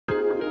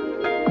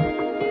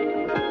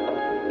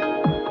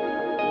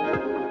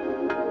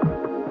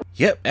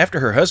Yep, after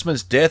her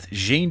husband's death,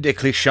 Jeanne de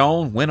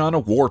Clisson went on a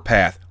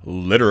warpath,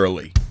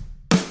 literally.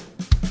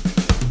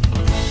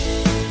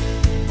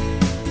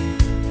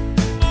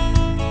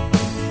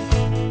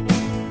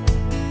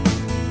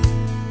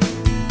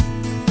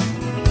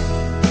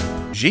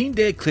 Jeanne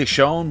de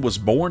Clisson was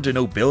born to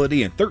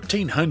nobility in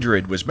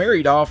 1300, was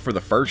married off for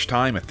the first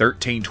time in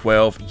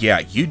 1312. Yeah,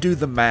 you do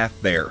the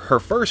math there. Her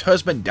first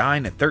husband died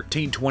in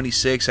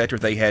 1326 after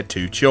they had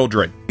 2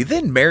 children. He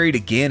then married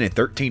again in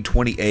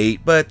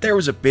 1328, but there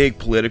was a big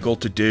political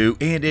to-do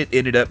and it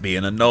ended up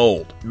being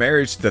annulled.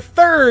 Marriage the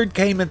third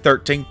came in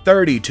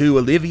 1330 to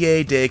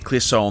Olivier de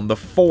Clisson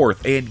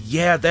IV, and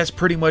yeah, that's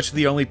pretty much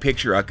the only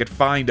picture I could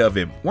find of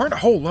him. Weren't a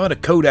whole lot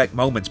of Kodak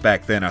moments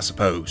back then, I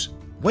suppose.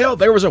 Well,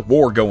 there was a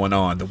war going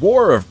on, the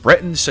War of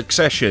Britain's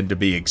Succession to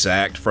be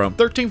exact, from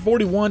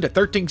 1341 to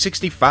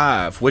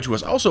 1365, which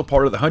was also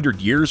part of the 100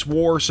 Years'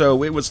 War,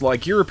 so it was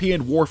like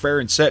European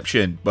warfare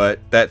inception, but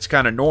that's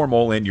kind of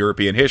normal in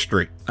European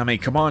history. I mean,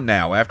 come on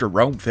now, after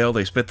Rome fell,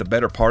 they spent the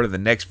better part of the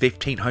next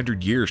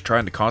 1500 years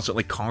trying to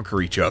constantly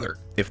conquer each other.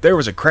 If there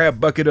was a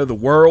crab bucket of the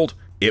world,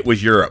 it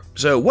was Europe.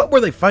 So what were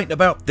they fighting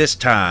about this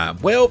time?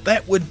 Well,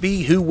 that would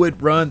be who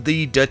would run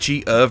the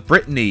Duchy of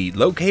Brittany,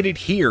 located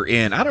here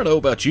in, I don't know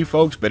about you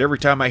folks, but every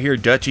time I hear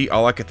duchy,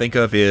 all I can think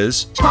of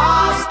is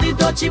pass the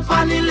duchy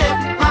on the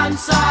left-hand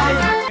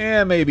side.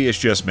 Yeah, maybe it's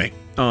just me.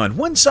 On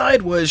one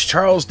side was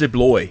Charles de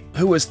Blois,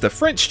 who was the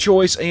French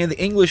choice, and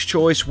the English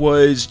choice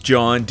was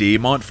John de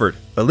Montfort.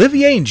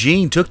 Olivier and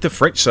Jeanne took the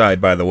French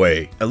side, by the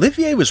way.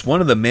 Olivier was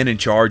one of the men in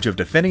charge of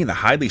defending the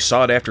highly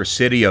sought-after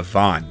city of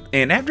Vannes,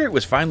 and after it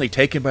was finally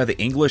taken by the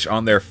English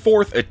on their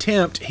 4th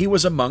attempt, he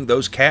was among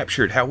those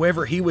captured.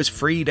 However, he was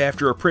freed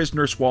after a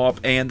prisoner swap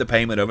and the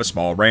payment of a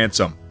small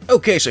ransom.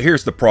 Okay, so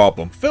here's the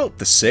problem. Philip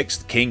VI,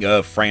 King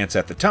of France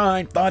at the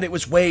time, thought it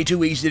was way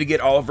too easy to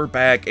get Oliver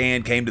back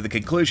and came to the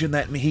conclusion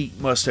that he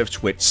must have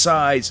switched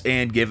sides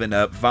and given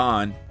up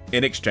Vannes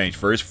in exchange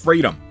for his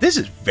freedom. This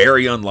is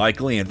very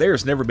unlikely and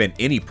there's never been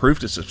any proof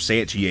to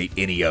substantiate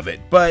any of it,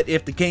 but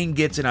if the king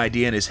gets an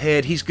idea in his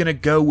head, he's gonna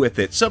go with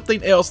it,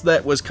 something else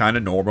that was kind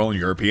of normal in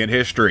European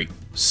history.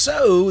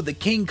 So, the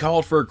king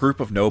called for a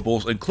group of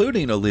nobles,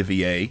 including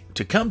Olivier,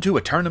 to come to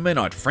a tournament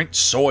on French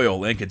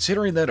soil, and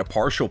considering that a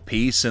partial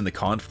peace in the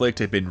conflict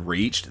had been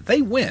reached,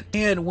 they went.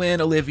 And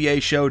when Olivier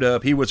showed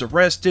up, he was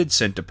arrested,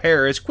 sent to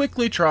Paris,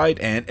 quickly tried,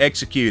 and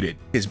executed.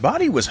 His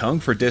body was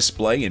hung for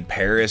display in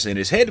Paris, and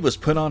his head was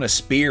put on a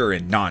spear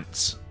in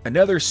Nantes,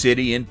 another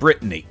city in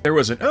Brittany. There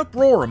was an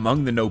uproar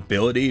among the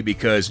nobility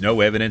because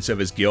no evidence of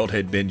his guilt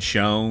had been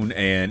shown,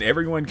 and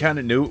everyone kind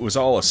of knew it was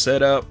all a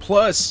setup,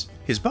 plus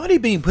his body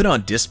being put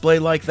on display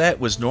like that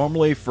was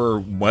normally for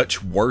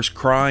much worse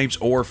crimes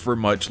or for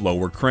much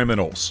lower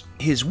criminals.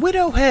 His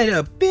widow had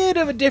a bit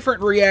of a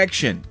different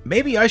reaction.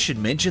 Maybe I should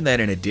mention that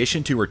in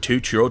addition to her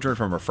 2 children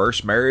from her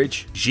first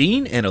marriage,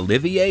 Jeanne and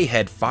Olivier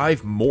had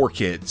 5 more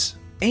kids.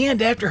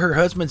 And after her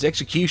husband's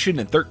execution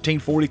in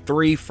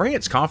 1343,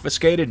 France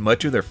confiscated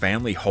much of their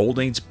family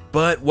holdings,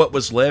 but what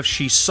was left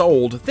she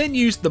sold, then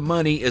used the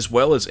money as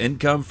well as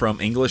income from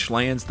English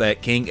lands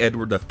that King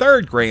Edward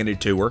III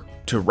granted to her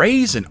to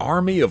raise an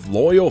army of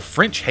loyal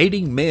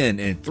French-hating men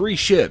and 3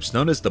 ships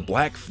known as the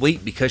Black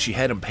Fleet because she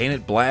had them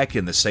painted black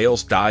and the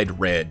sails dyed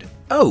red.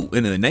 Oh,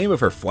 and in the name of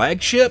her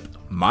flagship,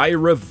 My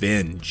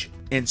Revenge.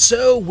 And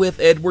so, with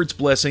Edward's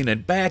blessing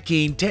and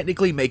backing,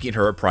 technically making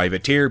her a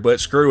privateer, but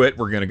screw it,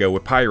 we're gonna go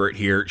with pirate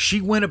here,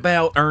 she went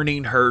about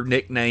earning her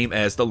nickname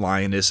as the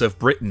Lioness of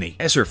Brittany.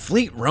 As her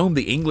fleet roamed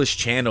the English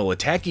Channel,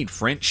 attacking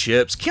French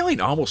ships, killing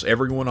almost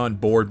everyone on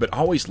board, but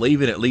always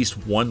leaving at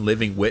least one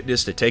living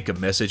witness to take a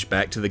message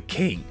back to the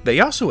king. They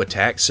also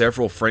attacked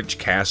several French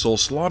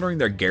castles, slaughtering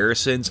their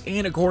garrisons,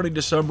 and according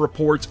to some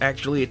reports,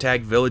 actually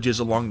attacked villages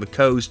along the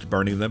coast,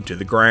 burning them to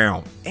the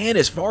ground. And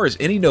as far as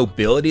any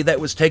nobility that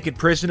was taken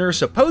prisoner,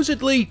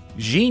 supposedly,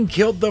 Jeanne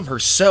killed them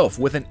herself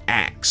with an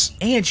axe,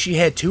 and she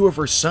had 2 of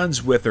her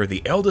sons with her.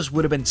 The eldest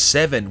would have been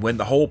 7 when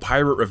the whole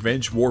pirate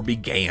revenge war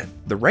began.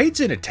 The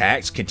raids and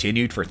attacks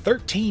continued for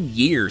 13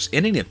 years,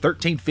 ending in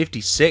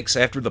 1356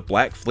 after the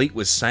Black Fleet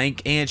was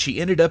sank, and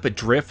she ended up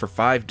adrift for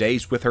 5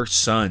 days with her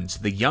sons,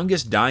 the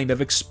youngest dying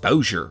of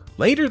exposure.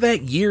 Later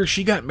that year,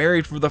 she got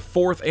married for the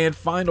 4th and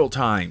final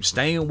time,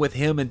 staying with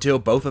him until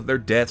both of their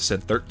deaths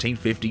in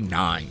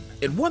 1359.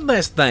 And one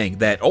last thing,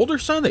 that older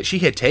son that she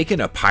had taken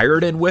a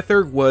pirate in with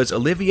her was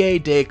Olivier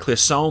de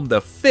Clisson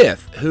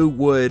V, who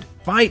would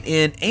fight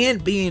in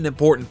and be an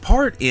important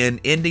part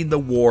in ending the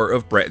War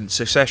of Britain's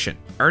Succession,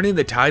 earning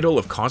the title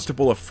of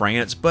Constable of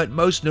France, but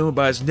most known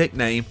by his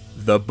nickname,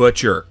 the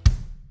Butcher.